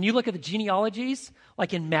 when you look at the genealogies,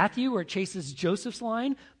 like in Matthew where it chases Joseph's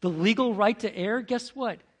line, the legal right to heir, guess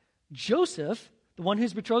what? Joseph, the one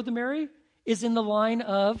who's betrothed to Mary, is in the line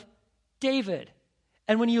of David.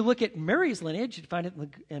 And when you look at Mary's lineage, you find it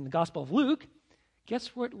in the Gospel of Luke,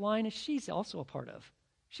 guess what line is she's also a part of?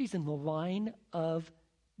 She's in the line of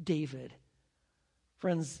David.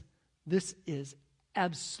 Friends, this is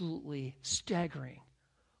absolutely staggering.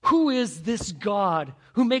 Who is this God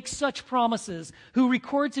who makes such promises, who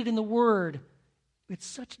records it in the Word with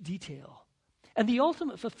such detail? And the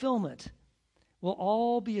ultimate fulfillment will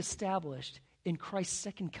all be established in Christ's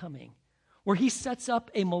second coming, where he sets up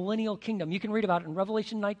a millennial kingdom. You can read about it in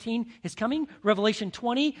Revelation 19, his coming. Revelation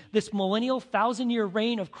 20, this millennial 1,000-year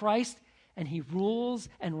reign of Christ, and he rules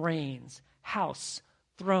and reigns. House,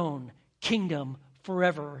 throne, kingdom,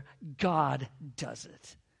 forever. God does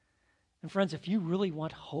it. And friends, if you really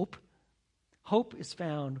want hope, hope is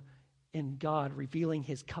found in God revealing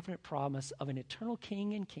his covenant promise of an eternal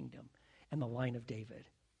king and kingdom and the line of David.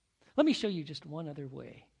 Let me show you just one other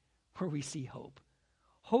way where we see hope.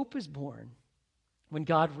 Hope is born when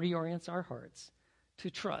God reorients our hearts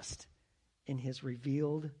to trust in his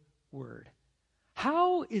revealed word.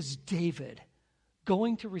 How is David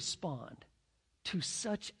going to respond to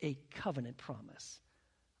such a covenant promise?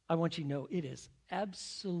 I want you to know it is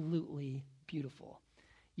absolutely beautiful.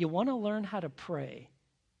 You want to learn how to pray.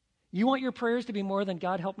 You want your prayers to be more than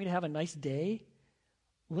God help me to have a nice day?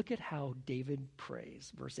 Look at how David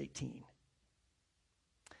prays, verse 18.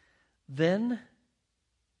 Then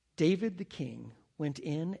David the king went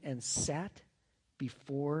in and sat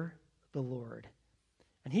before the Lord.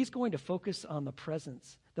 And he's going to focus on the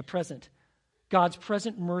present, God's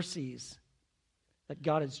present mercies that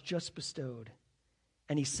God has just bestowed.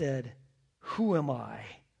 And he said, "Who am I,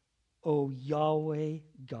 O Yahweh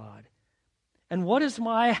God? And what is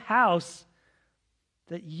my house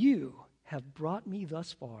that you have brought me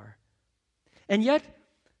thus far? And yet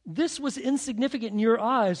this was insignificant in your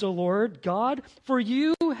eyes, O Lord God, for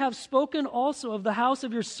you have spoken also of the house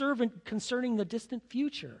of your servant concerning the distant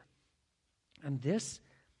future. And this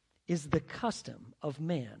is the custom of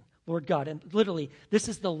man, Lord God." And literally, this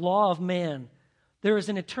is the law of man. There is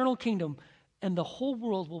an eternal kingdom, and the whole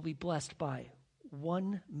world will be blessed by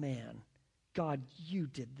one man. God, you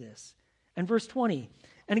did this. And verse 20,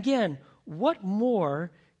 and again, what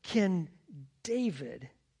more can David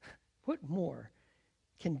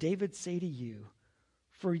say to you?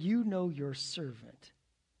 For you know your servant,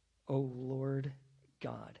 O Lord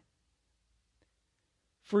God.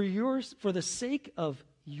 For the sake of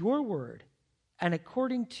your word and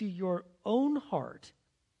according to your own heart,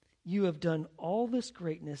 you have done all this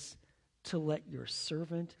greatness to let your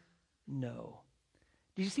servant know.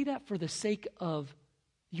 Do you see that? For the sake of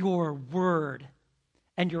your word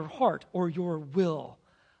and your heart or your will.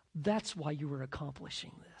 That's why you were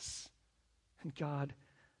accomplishing this. And God,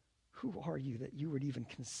 who are you that you would even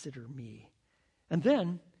consider me? And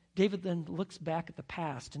then David then looks back at the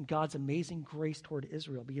past and God's amazing grace toward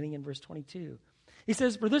Israel, beginning in verse 22. He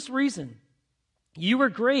says, "For this reason, you are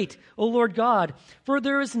great, O Lord God, for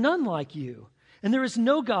there is none like you, and there is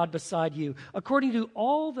no God beside you, according to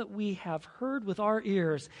all that we have heard with our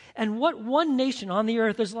ears. And what one nation on the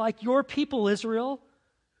earth is like your people, Israel,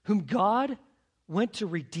 whom God went to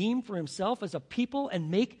redeem for himself as a people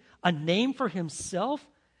and make a name for himself,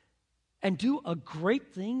 and do a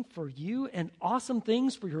great thing for you and awesome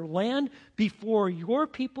things for your land before your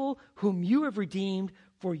people whom you have redeemed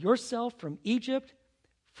for yourself from Egypt,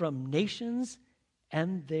 from nations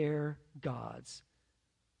and their gods.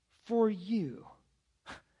 For you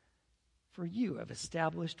have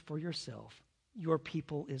established for yourself your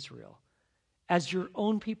people Israel as your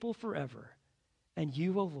own people forever, and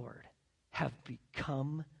you, O Lord, have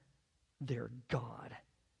become their God.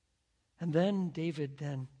 And then David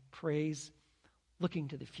then prays, looking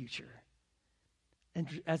to the future. And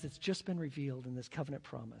as it's just been revealed in this covenant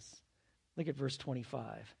promise, look at verse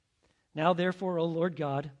 25. Now therefore, O Lord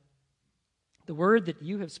God, the word that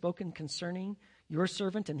you have spoken concerning your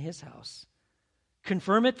servant and his house,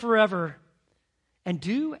 confirm it forever, and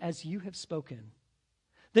do as you have spoken,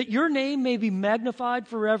 that your name may be magnified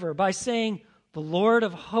forever by saying, the Lord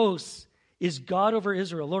of hosts is God over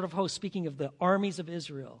Israel. Lord of hosts, speaking of the armies of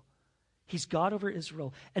Israel. He's God over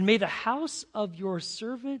Israel. And may the house of your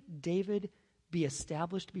servant David be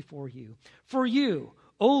established before you. For you,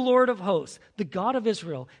 O Lord of hosts, the God of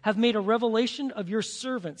Israel, have made a revelation of your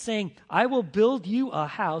servant, saying, I will build you a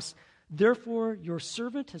house. Therefore, your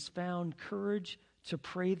servant has found courage to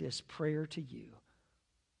pray this prayer to you.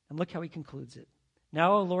 And look how he concludes it.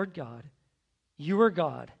 Now, O Lord God, you are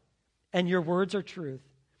God, and your words are truth.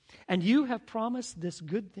 And you have promised this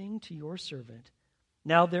good thing to your servant.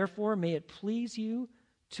 Now, therefore, may it please you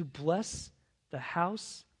to bless the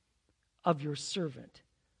house of your servant,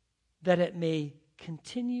 that it may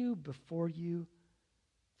continue before you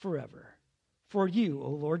forever. For you, O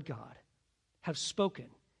Lord God, have spoken,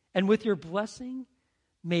 and with your blessing,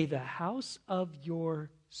 may the house of your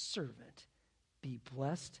servant be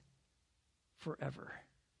blessed forever.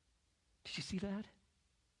 Did you see that?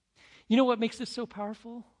 You know what makes this so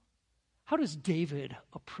powerful? How does David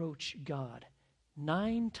approach God?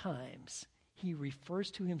 9 times he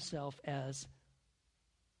refers to himself as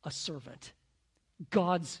a servant,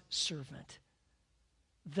 God's servant.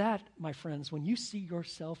 That, my friends, when you see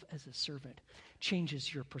yourself as a servant,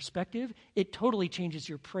 changes your perspective. It totally changes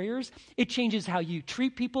your prayers. It changes how you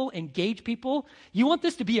treat people, engage people. You want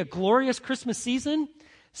this to be a glorious Christmas season?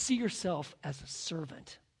 See yourself as a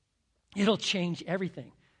servant. It'll change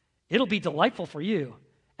everything. It'll be delightful for you,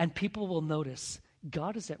 and people will notice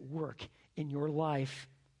God is at work in your life.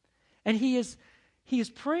 And he is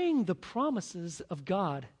praying the promises of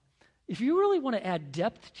God. If you really want to add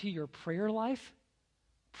depth to your prayer life,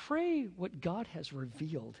 pray what God has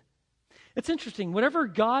revealed. It's interesting. Whatever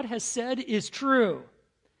God has said is true.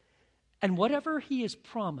 And whatever he has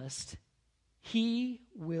promised, he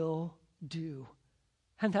will do.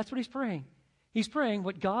 And that's what he's praying. He's praying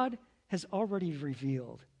what God has already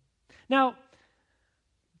revealed. Now,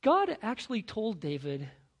 God actually told David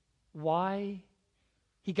why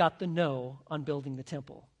he got the no on building the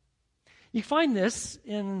temple. You find this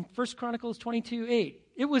in 1 Chronicles 22:8.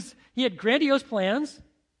 He had grandiose plans,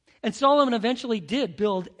 and Solomon eventually did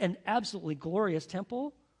build an absolutely glorious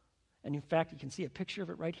temple. And in fact, you can see a picture of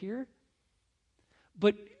it right here.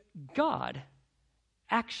 But God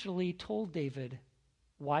actually told David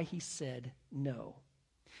why he said no.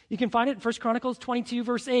 You can find it in 1 Chronicles 22,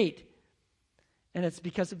 verse 8. And it's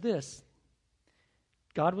because of this.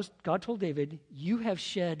 God told David, you have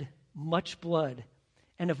shed much blood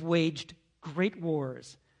and have waged great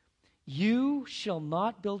wars. You shall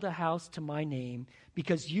not build a house to my name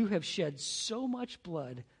because you have shed so much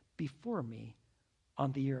blood before me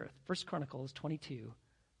on the earth. 1 Chronicles 22,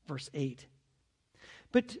 verse 8.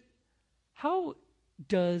 But how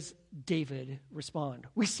does David respond?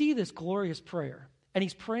 We see this glorious prayer, and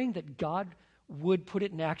he's praying that God would put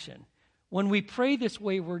it in action. When we pray this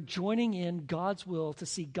way, we're joining in God's will to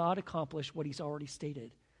see God accomplish what he's already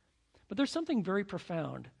stated. But there's something very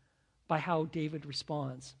profound by how David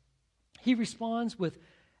responds. He responds with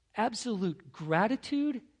absolute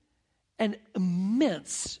gratitude and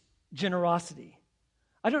immense generosity.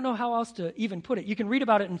 I don't know how else to even put it. You can read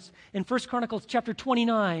about it in 1 Chronicles chapter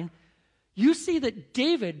 29. You see that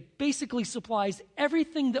David basically supplies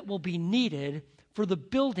everything that will be needed for the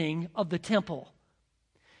building of the temple.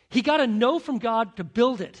 He got a no from God to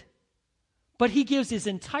build it, but he gives his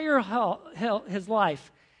entire his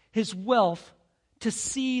life, his wealth, to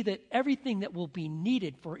see that everything that will be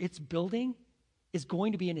needed for its building is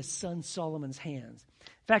going to be in his son Solomon's hands.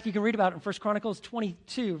 In fact, you can read about it in 1 Chronicles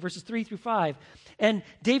 22, verses 3 through 5. And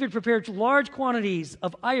David prepared large quantities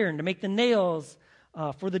of iron to make the nails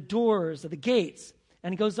for the doors of the gates.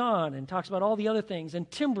 And he goes on and talks about all the other things,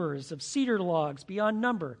 and timbers of cedar logs beyond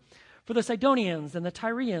number. For the Sidonians and the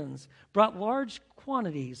Tyrians brought large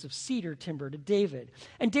quantities of cedar timber to David.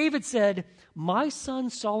 And David said, my son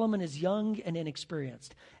Solomon is young and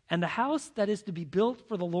inexperienced, and the house that is to be built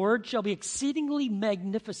for the Lord shall be exceedingly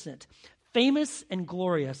magnificent, famous and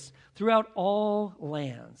glorious throughout all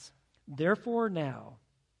lands. Therefore now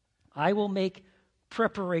I will make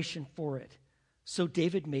preparation for it. So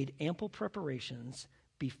David made ample preparations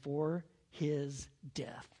before his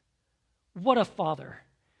death. What a father.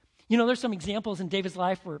 You know, there's some examples in David's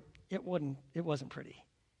life where it wasn't pretty.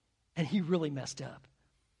 And he really messed up.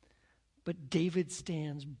 But David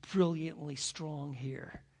stands brilliantly strong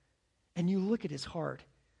here. And you look at his heart,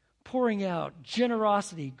 pouring out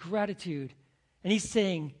generosity, gratitude. And he's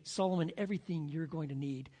saying, Solomon, everything you're going to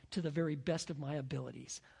need to the very best of my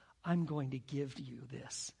abilities, I'm going to give you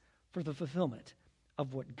this for the fulfillment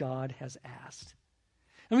of what God has asked.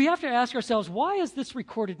 And we have to ask ourselves, why is this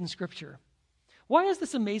recorded in Scripture? Why is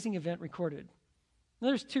this amazing event recorded? Now,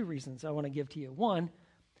 there's two reasons I want to give to you. One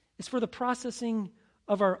is for the processing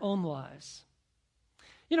of our own lives.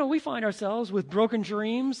 You know, we find ourselves with broken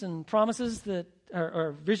dreams and promises that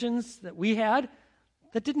or visions that we had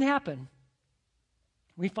that didn't happen.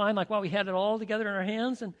 We find like, well, we had it all together in our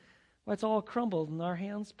hands, and well, it's all crumbled in our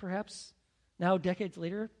hands, perhaps now decades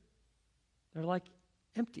later, they're like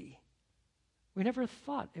empty. We never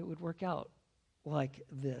thought it would work out like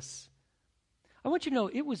this. I want you to know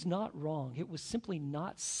it was not wrong. It was simply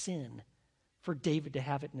not sin for David to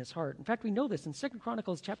have it in his heart. In fact, we know this in 2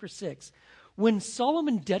 Chronicles chapter 6. When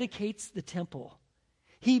Solomon dedicates the temple,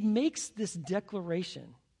 he makes this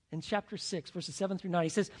declaration in chapter 6, verses 7 through 9. He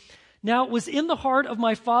says, "Now it was in the heart of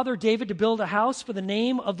my father David to build a house for the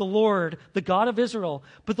name of the Lord, the God of Israel.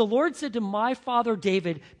 But the Lord said to my father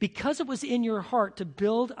David, because it was in your heart to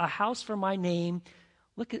build a house for my name,"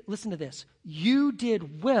 listen to this, "you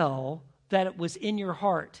did well that it was in your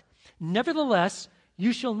heart. Nevertheless,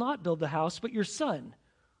 you shall not build the house, but your son,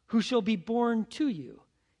 who shall be born to you,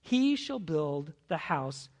 he shall build the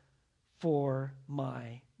house for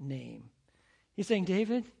my name." He's saying,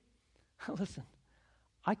 David, listen,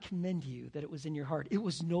 I commend you that it was in your heart. It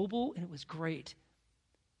was noble and it was great.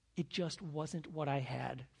 It just wasn't what I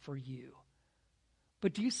had for you.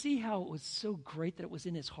 But do you see how it was so great that it was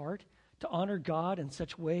in his heart to honor God in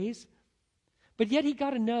such ways? But yet he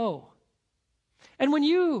got to know. And when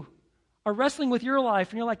you are wrestling with your life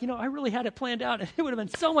and you're like, I really had it planned out and it would have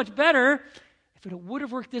been so much better if it would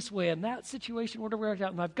have worked this way and that situation would have worked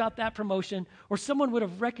out and I've got that promotion, or someone would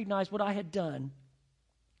have recognized what I had done.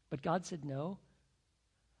 But God said no.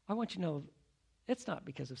 I want you to know it's not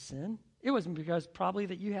because of sin. It wasn't because probably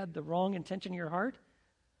that you had the wrong intention in your heart.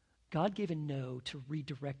 God gave a no to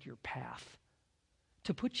redirect your path,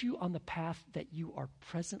 to put you on the path that you are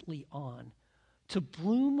presently on, to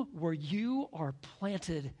bloom where you are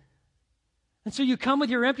planted. And so you come with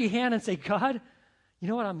your empty hand and say, God, you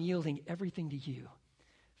know what? I'm yielding everything to you.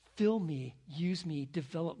 Fill me, use me,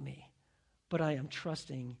 develop me. But I am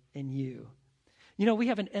trusting in you. We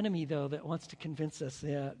have an enemy, though, that wants to convince us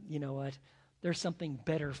that, you know what, there's something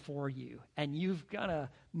better for you, and you've kind of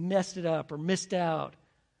messed it up or missed out,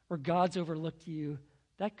 or God's overlooked you.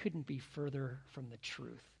 That couldn't be further from the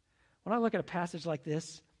truth. When I look at a passage like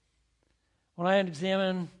this, when I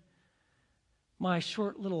examine my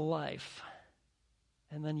short little life,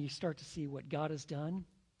 and then you start to see what God has done,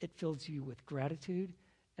 it fills you with gratitude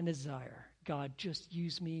and desire. God, just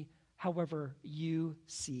use me however you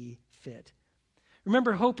see fit.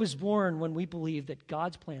 Remember, hope is born when we believe that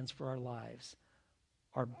God's plans for our lives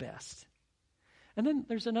are best. And then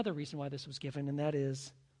there's another reason why this was given, and that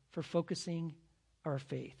is for focusing our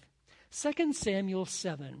faith. 2 Samuel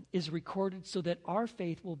 7 is recorded so that our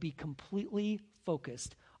faith will be completely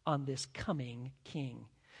focused on this coming king.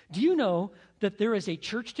 Do you know that there is a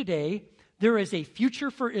church today, there is a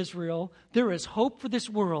future for Israel, there is hope for this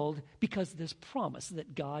world because of this promise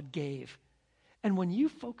that God gave? And when you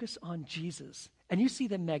focus on Jesus and you see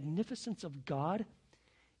the magnificence of God,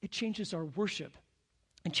 it changes our worship.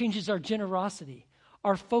 It changes our generosity,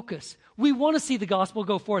 our focus. We want to see the gospel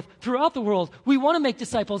go forth throughout the world. We want to make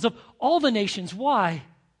disciples of all the nations. Why?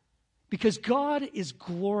 Because God is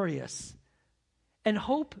glorious. And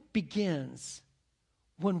hope begins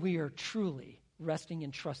when we are truly resting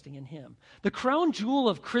and trusting in Him. The crown jewel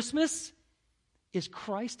of Christmas is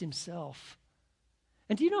Christ Himself.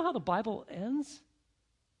 And do you know how the Bible ends?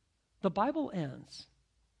 The Bible ends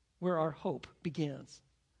where our hope begins.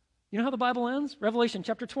 You know how the Bible ends? Revelation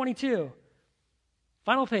chapter 22.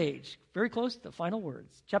 Final page, very close to the final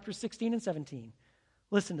words. Chapter 16 and 17.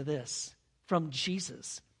 Listen to this from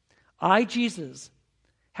Jesus. I, Jesus,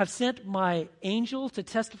 have sent my angel to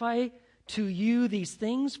testify to you these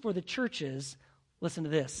things for the churches. Listen to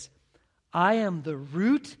this. I am the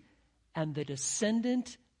root and the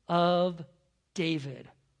descendant of David.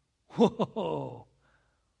 Whoa.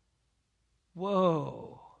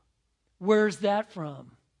 Whoa. Where's that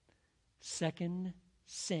from? 2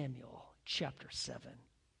 Samuel chapter 7.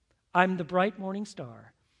 I'm the bright morning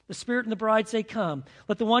star. The Spirit and the bride say, come.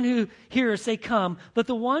 Let the one who hears say, come. Let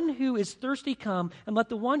the one who is thirsty come, and let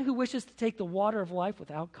the one who wishes to take the water of life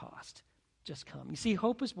without cost. just come. You see,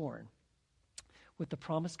 hope is born with the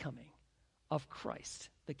promised coming of Christ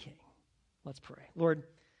the King. Let's pray. Lord,